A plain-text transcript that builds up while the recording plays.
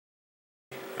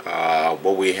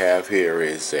What we have here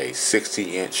is a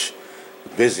 60-inch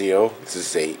Vizio. This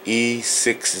is a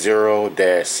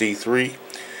E60-C3,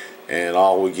 and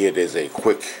all we get is a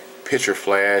quick picture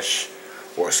flash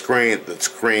or a screen. The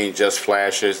screen just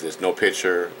flashes. There's no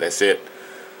picture. That's it.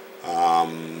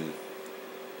 The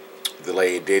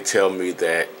lady did tell me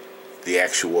that the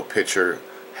actual picture,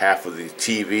 half of the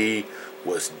TV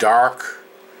was dark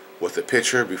with the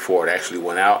picture before it actually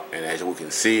went out, and as we can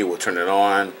see, we'll turn it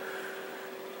on,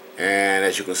 and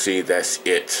as you can see, that's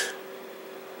it.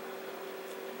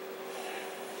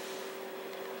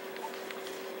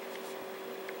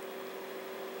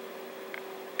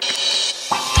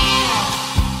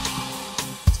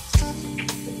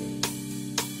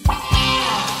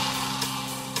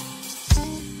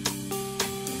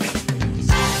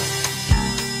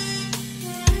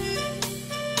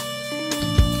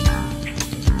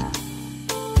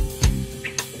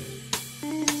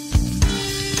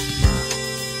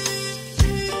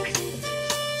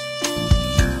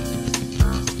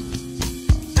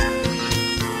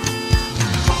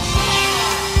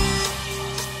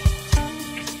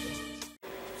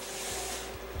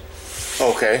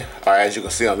 Okay, as you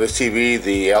can see on this TV,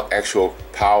 the actual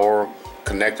power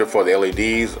connector for the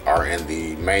LEDs are in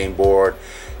the main board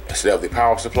instead of the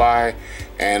power supply,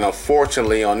 and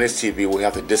unfortunately on this TV we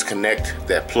have to disconnect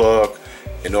that plug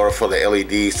in order for the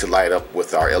LEDs to light up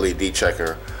with our LED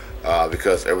checker,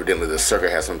 because evidently the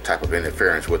circuit has some type of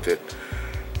interference with it.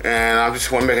 And I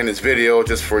just want to make this video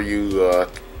just for you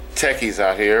techies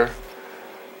out here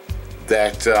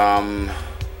that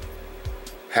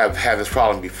have had this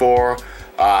problem before.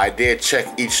 I did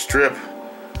check each strip.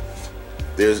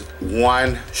 There's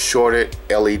one shorted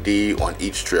LED on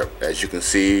each strip. As you can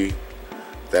see,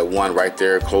 that one right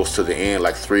there close to the end,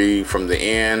 like 3 from the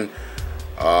end,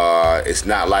 it's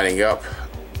not lighting up,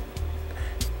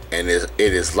 and it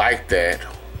is like that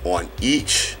on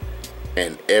each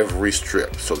and every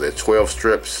strip. So there are 12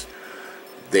 strips.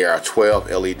 There are 12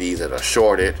 LEDs that are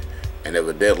shorted, and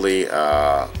evidently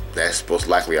that's most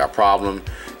likely our problem.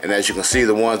 And as you can see,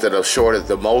 the ones that are shorted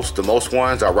the most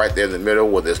ones are right there in the middle,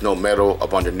 where there's no metal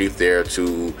up underneath there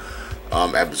to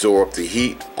absorb the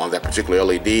heat on that particular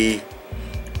LED.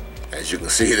 As you can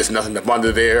see, there's nothing up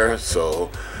under there,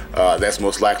 so that's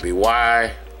most likely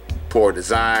why. Poor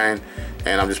design.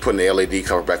 And I'm just putting the LED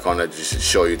cover back on it just to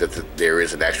show you that there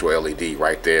is an actual LED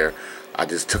right there. I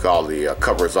just took all the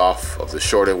covers off of the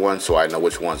shorted ones so I know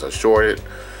which ones are shorted.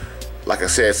 Like I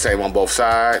said, same on both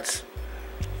sides.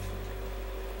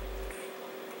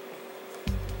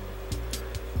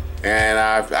 And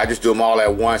I just do them all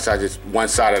at once. I just one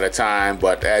side at a time.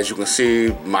 But as you can see,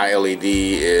 my LED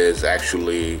is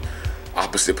actually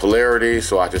opposite polarity,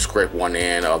 so I just scrape one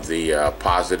end of the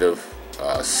positive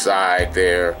side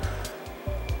there.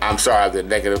 I'm sorry, the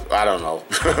negative, I don't know.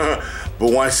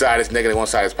 But one side is negative, one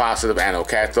side is positive, anode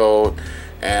cathode.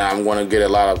 And I'm going to get a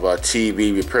lot of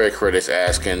TV repair critics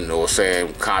asking or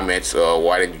saying comments,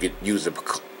 why didn't you use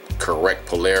the correct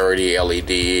polarity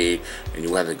LED, and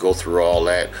you have to go through all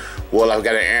that. Well, I've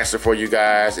got an answer for you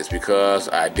guys. It's because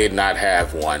I did not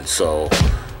have one, so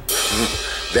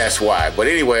that's why. But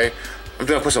anyway, I'm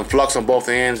going to put some flux on both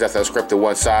ends after I scrape the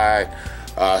one side,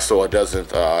 so it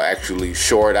doesn't actually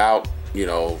short out, you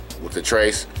know, with the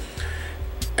trace.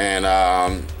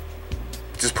 And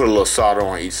just put a little solder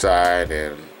on each side,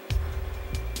 and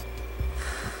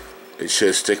it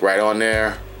should stick right on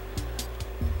there.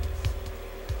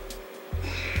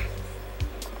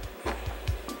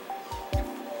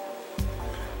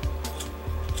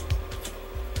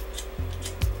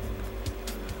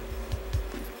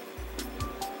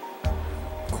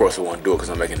 Of course I won't do it because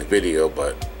I'm making the video,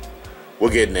 but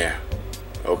we're getting there.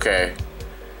 Okay.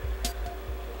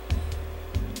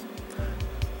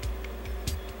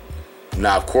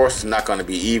 Now, of course, it's not going to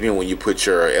be even when you put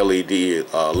your LED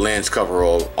lens cover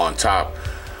on top.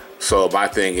 So my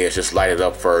thing is just light it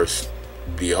up first,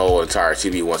 the whole entire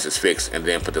TV once it's fixed, and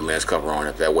then put the lens cover on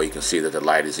it. That way you can see that the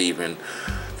light is even.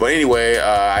 But anyway,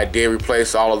 I did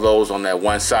replace all of those on that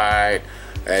one side.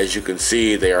 As you can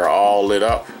see, they are all lit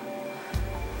up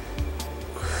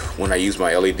when I use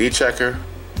my LED checker.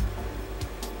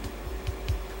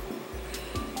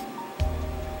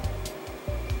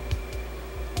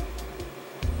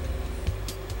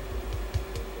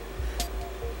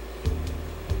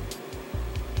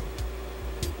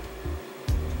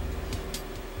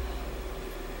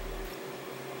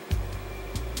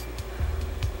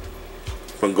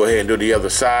 I'm gonna go ahead and do the other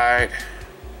side.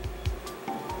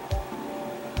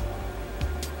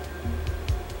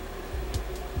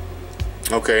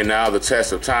 Okay, now the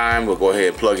test of time. We'll go ahead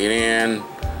and plug it in.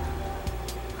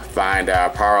 Find our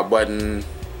power button.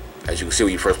 As you can see,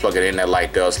 when you first plug it in, that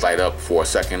light does light up for a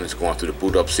second. It's going through the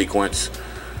boot up sequence.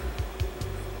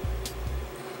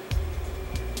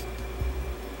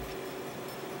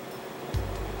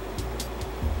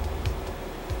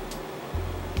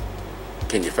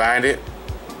 Can you find it?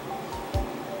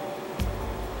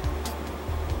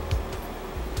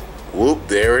 Whoop,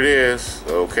 there it is.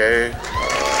 Okay,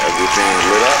 everything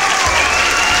lit up.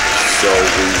 So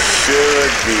we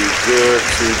should be good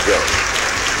to go.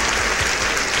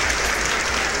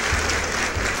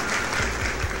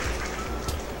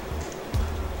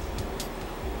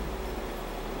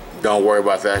 Don't worry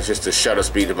about that. It's just the shutter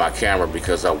speed of my camera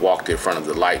because I walked in front of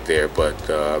the light there, but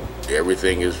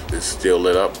everything is still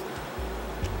lit up.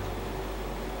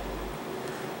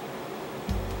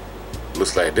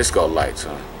 Looks like disco lights,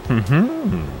 huh?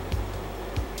 Mm-hmm.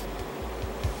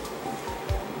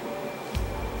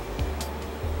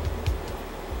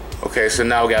 Okay, so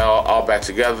now we got all back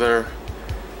together.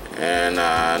 And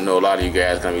I know a lot of you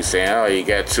guys are going to be saying, oh, you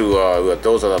got two,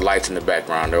 those are the lights in the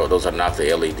background. Those are not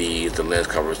the LEDs. The lens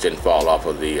covers didn't fall off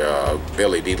of the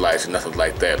LED lights and nothing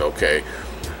like that, okay?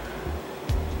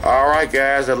 All right,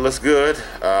 guys, that looks good.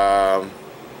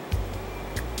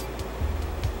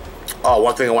 Oh,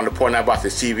 one thing I wanted to point out about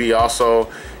this TV also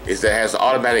is that it has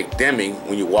automatic dimming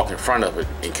when you walk in front of it.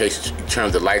 In case you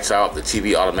turn the lights out, the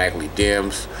TV automatically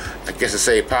dims. I guess to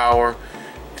save power.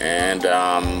 And,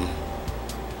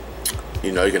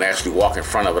 you know, you can actually walk in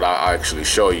front of it. I'll actually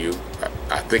show you.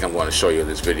 I think I'm going to show you in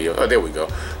this video. Oh, there we go.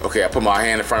 Okay, I put my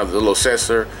hand in front of the little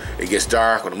sensor. It gets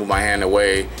dark. When I move my hand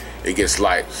away, it gets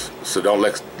light. So don't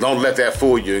let that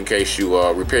fool you in case you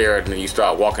repair it and then you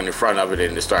start walking in front of it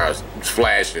and it starts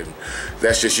flashing.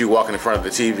 That's just you walking in front of the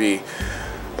TV.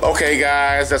 Okay,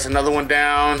 guys, that's another one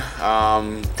down.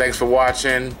 Thanks for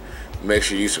watching. Make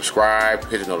sure you subscribe,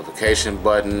 hit the notification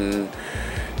button,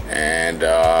 and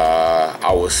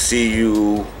I will see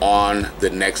you on the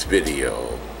next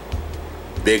video.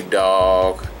 Big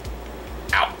Dog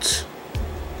out.